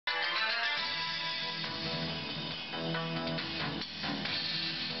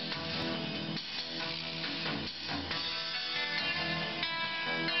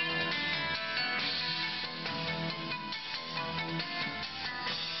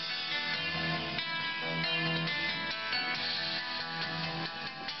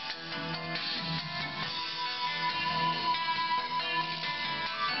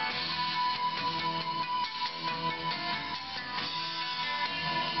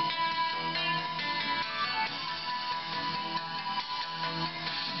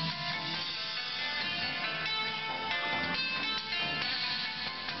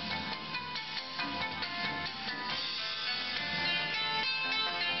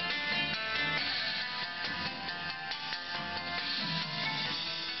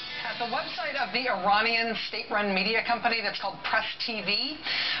the website of the Iranian state-run media company that's called Press TV.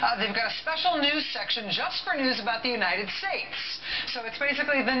 They've got a special news section just for news about the United States. So it's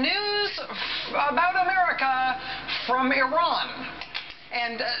basically the news about America from Iran.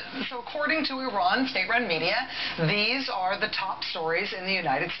 And so according to Iran state-run media, these are the top stories in the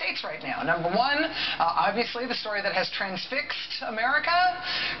United States right now. Number one, obviously the story that has transfixed America.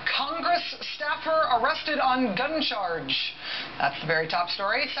 Congress staffer arrested on gun charge. That's the very top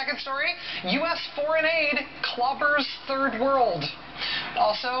story. Second story, U.S. foreign aid clobbers third world.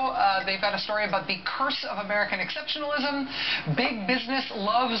 Also, they've got a story about the curse of American exceptionalism. Big business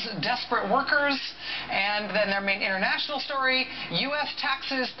loves desperate workers. And then their main international story, U.S.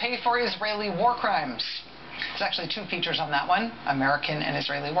 taxes pay for Israeli war crimes. There's actually two features on that one, American and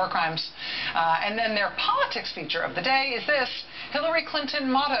Israeli war crimes. And then their politics feature of the day is this, Hillary Clinton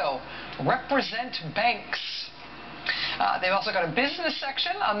motto, represent banks. They've also got a business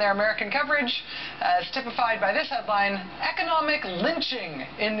section on their American coverage, as typified by this headline, economic lynching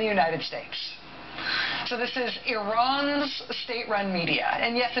in the United States. So this is Iran's state-run media.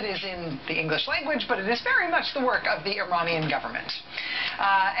 And yes, it is in the English language, but it is very much the work of the Iranian government.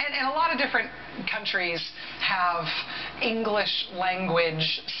 And a lot of different countries have English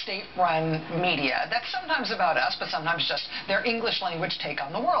language state-run media. That's sometimes about us, but sometimes just their English language take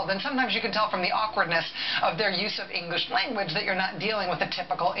on the world. And sometimes you can tell from the awkwardness of their use of English language that you're not dealing with a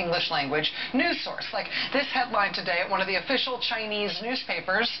typical English language news source. Like this headline today at one of the official Chinese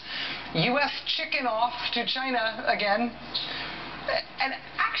newspapers, U.S. chicken off to China again. And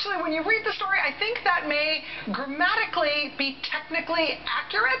actually, when you read the story, I think that may grammatically be technically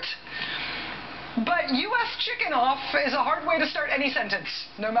accurate. But U.S. chicken off is a hard way to start any sentence,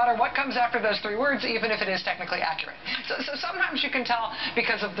 no matter what comes after those three words, even if it is technically accurate. So sometimes you can tell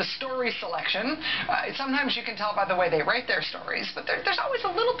because of the story selection. Sometimes you can tell by the way they write their stories. But there's always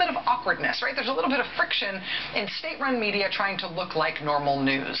a little bit of awkwardness, right? There's a little bit of friction in state-run media trying to look like normal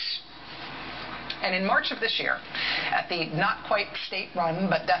news. And in March of this year, at the not quite state-run,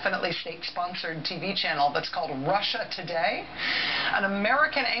 but definitely state-sponsored TV channel that's called Russia Today, an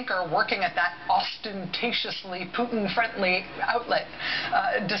American anchor working at that ostentatiously Putin-friendly outlet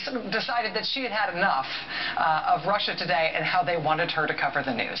decided that she had had enough of Russia Today and how they wanted her to cover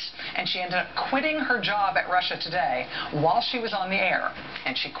the news. And she ended up quitting her job at Russia Today while she was on the air,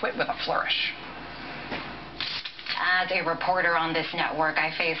 and she quit with a flourish. As a reporter on this network,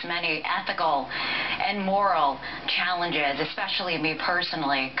 I face many ethical and moral challenges, especially me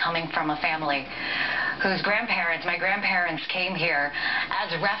personally, coming from a family whose my grandparents came here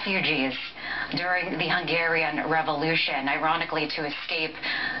as refugees during the Hungarian Revolution, ironically to escape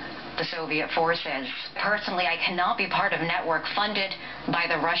the Soviet forces. Personally, I cannot be part of a network funded by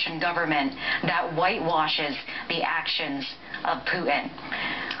the Russian government that whitewashes the actions of Putin.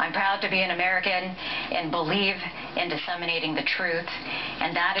 I'm proud to be an American and believe in disseminating the truth,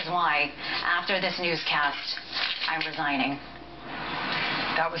 and that is why, after this newscast, I'm resigning.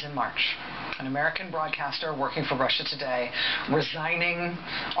 That was in March. An American broadcaster working for Russia Today, resigning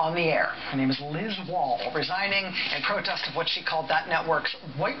on the air. Her name is Liz Wall, resigning in protest of what she called that network's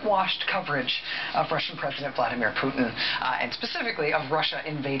whitewashed coverage of Russian President Vladimir Putin, and specifically of Russia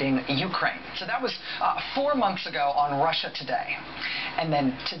invading Ukraine. So that was 4 months ago on Russia Today. And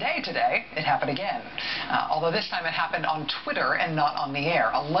then today, it happened again. Although this time it happened on Twitter and not on the air.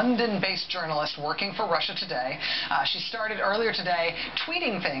 A London-based journalist working for Russia Today. She started earlier today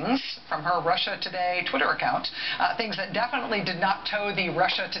tweeting things from her Russia Today Twitter account, things that definitely did not toe the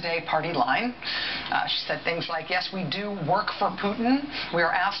Russia Today party line. She said things like, yes, we do work for Putin. We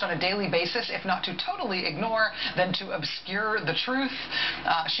are asked on a daily basis, if not to totally ignore, then to obscure the truth.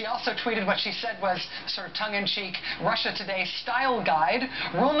 She also tweeted what she said was sort of tongue-in-cheek Russia Today style guide.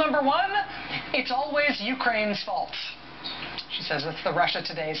 Rule number one, it's always Ukraine's fault. She says it's the Russia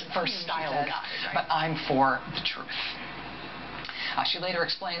Today's first style guide, right? But I'm for the truth. She later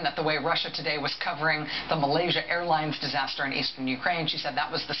explained that the way Russia Today was covering the Malaysia Airlines disaster in eastern Ukraine, she said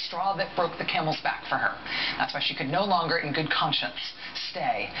that was the straw that broke the camel's back for her. That's why she could no longer, in good conscience,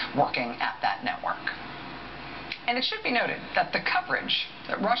 stay working at that network. And it should be noted that the coverage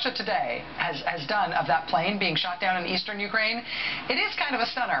that Russia Today has done of that plane being shot down in eastern Ukraine, it is kind of a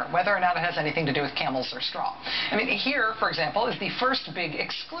stunner, whether or not it has anything to do with camels or straw. I mean, here, for example, is the first big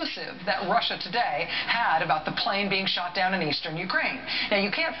exclusive that Russia Today had about the plane being shot down in eastern Ukraine. Now,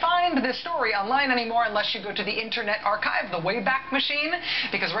 you can't find this story online anymore unless you go to the Internet Archive, the Wayback Machine,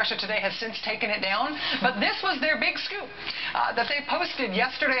 because Russia Today has since taken it down. But this was their big scoop that they posted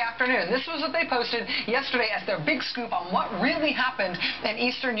yesterday afternoon. This was what they posted yesterday as their big scoop on what really happened in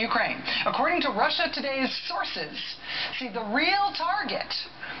eastern Ukraine. According to Russia Today's sources, see, the real target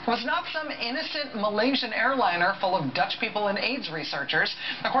was not some innocent Malaysian airliner full of Dutch people and AIDS researchers.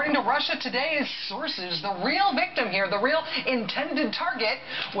 According to Russia Today's sources, the real victim here, the real intended target,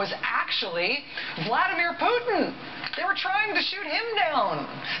 was actually Vladimir Putin. They were trying to shoot him down.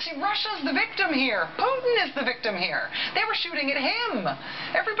 See, Russia's the victim here. Putin is the victim here. They were shooting at him.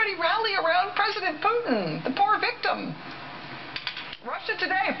 Everybody rally around President Putin, the poor victim. Russia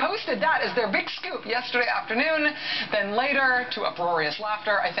Today posted that as their big scoop yesterday afternoon. Then later, to uproarious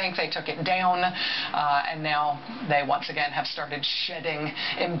laughter, I think they took it down. And now they once again have started shedding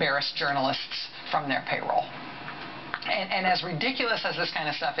embarrassed journalists from their payroll. And as ridiculous as this kind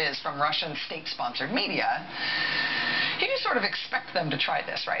of stuff is from Russian state-sponsored media, you sort of expect them to try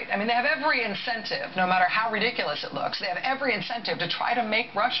this, right? I mean, they have every incentive, no matter how ridiculous it looks, they have every incentive to try to make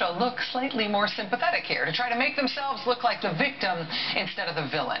Russia look slightly more sympathetic here, to try to make themselves look like the victim instead of the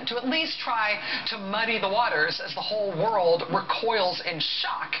villain, to at least try to muddy the waters as the whole world recoils in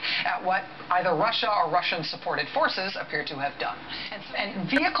shock at what either Russia or Russian-supported forces appear to have done. And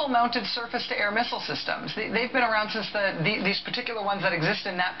vehicle-mounted surface-to-air missile systems, they've been around since these particular ones that exist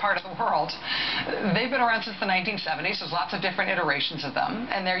in that part of the world, they've been around since the 1970s. There's lots of different iterations of them,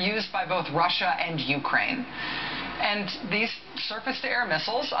 and they're used by both Russia and Ukraine. And these surface-to-air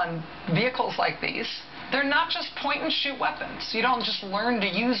missiles on vehicles like these, they're not just point-and-shoot weapons. You don't just learn to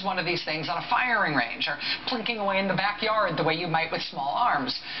use one of these things on a firing range or plinking away in the backyard the way you might with small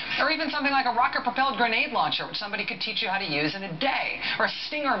arms. Or even something like a rocket-propelled grenade launcher, which somebody could teach you how to use in a day. Or a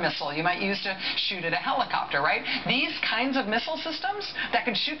Stinger missile you might use to shoot at a helicopter, right? These kinds of missile systems that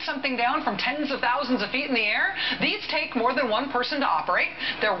can shoot something down from tens of thousands of feet in the air, these take more than one person to operate.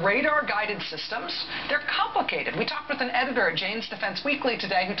 They're radar-guided systems. They're complicated. We talked with an editor at Jane's Defense Weekly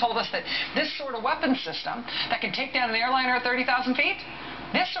today who told us that this sort of weapon system that can take down an airliner at 30,000 feet,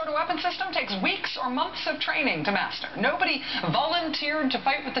 this sort of weapon system takes weeks or months of training to master. Nobody volunteered to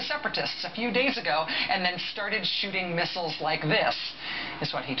fight with the separatists a few days ago and then started shooting missiles like this,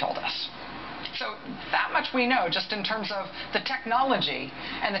 is what he told us. So that much we know just in terms of the technology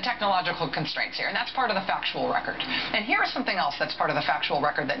and the technological constraints here. And that's part of the factual record. And here's something else that's part of the factual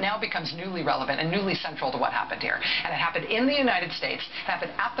record that now becomes newly relevant and newly central to what happened here. And it happened in the United States. It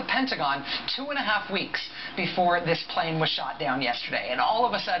happened at the Pentagon 2.5 weeks before this plane was shot down yesterday. And all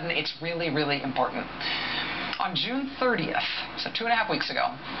of a sudden, it's really, really important. On June 30th, so 2.5 weeks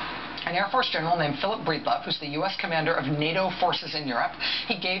ago, an Air Force general named Philip Breedlove, who's the U.S. commander of NATO forces in Europe,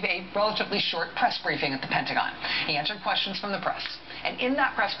 he gave a relatively short press briefing at the Pentagon. He answered questions from the press. And in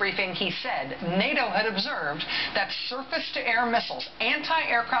that press briefing, he said NATO had observed that surface-to-air missiles,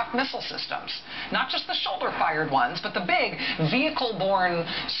 anti-aircraft missile systems, not just the shoulder-fired ones, but the big vehicle-borne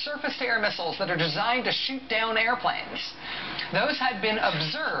surface-to-air missiles that are designed to shoot down airplanes, those had been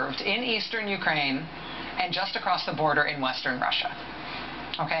observed in eastern Ukraine and just across the border in western Russia.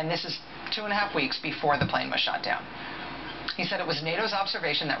 Okay, and this is 2.5 weeks before the plane was shot down. He said it was NATO's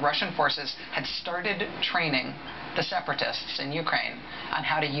observation that Russian forces had started training the separatists in Ukraine on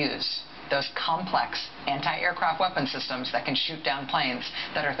how to use those complex anti-aircraft weapon systems that can shoot down planes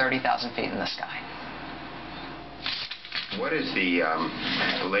that are 30,000 feet in the sky. What is the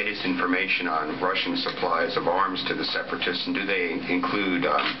latest information on Russian supplies of arms to the separatists, and do they include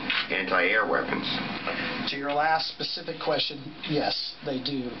anti-air weapons? To your last specific question, yes, they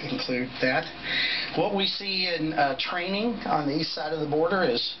do include that. What we see in training on the east side of the border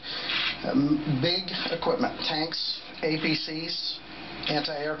is big equipment, tanks, APCs,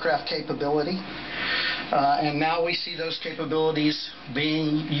 anti-aircraft capability, and now we see those capabilities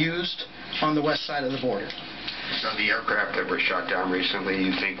being used on the west side of the border. So the aircraft that were shot down recently,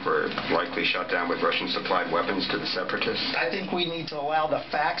 you think were likely shot down with Russian-supplied weapons to the separatists? I think we need to allow the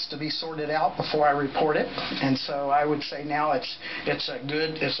facts to be sorted out before I report it, and so I would say now it's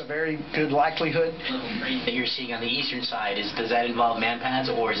a very good likelihood. That you're seeing on the eastern side, does that involve man-pads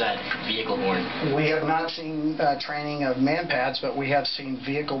or is that vehicle-borne? We have not seen training of man-pads, but we have seen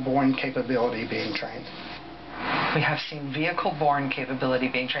vehicle-borne capability being trained. We have seen vehicle-borne capability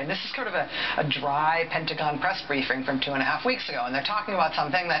being trained. This is sort of a dry Pentagon press briefing from 2.5 weeks ago, and they're talking about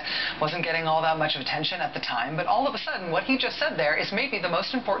something that wasn't getting all that much attention at the time, but all of a sudden what he just said there is maybe the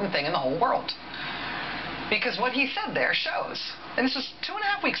most important thing in the whole world. Because what he said there shows, and this was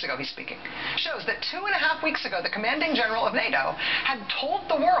 2.5 weeks ago he's speaking, shows that 2.5 weeks ago the commanding general of NATO had told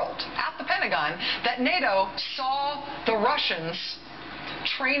the world at the Pentagon that NATO saw the Russians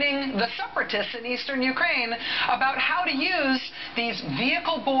training the separatists in eastern Ukraine about how to use these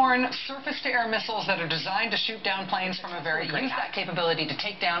vehicle-borne surface-to-air missiles that are designed to shoot down planes from a very use that capability to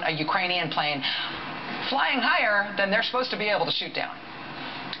take down a Ukrainian plane flying higher than they're supposed to be able to shoot down.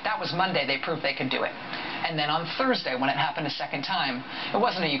 That was Monday. They proved they could do it. And then on Thursday, when it happened a second time, it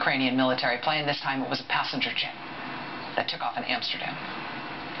wasn't a Ukrainian military plane. This time it was a passenger jet that took off in Amsterdam.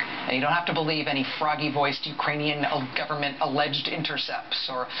 And you don't have to believe any froggy-voiced Ukrainian government alleged intercepts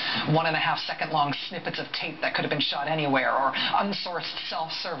or 1.5-second long snippets of tape that could have been shot anywhere or unsourced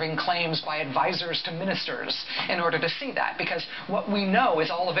self-serving claims by advisors to ministers in order to see that, because what we know is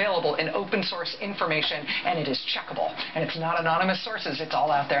all available in open source information, and it is checkable. And it's not anonymous sources. It's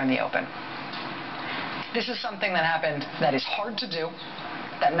all out there in the open. This is something that happened that is hard to do,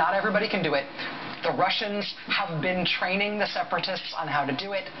 that not everybody can do it. The Russians have been training the separatists on how to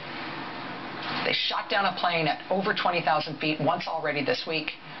do it. They shot down a plane at over 20,000 feet once already this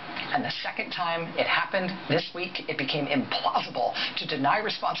week. And the second time it happened this week, it became implausible to deny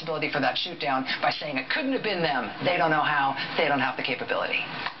responsibility for that shoot down by saying it couldn't have been them. They don't know how. They don't have the capability.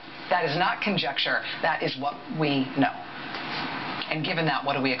 That is not conjecture. That is what we know. And given that,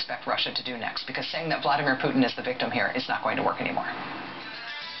 what do we expect Russia to do next? Because saying that Vladimir Putin is the victim here is not going to work anymore.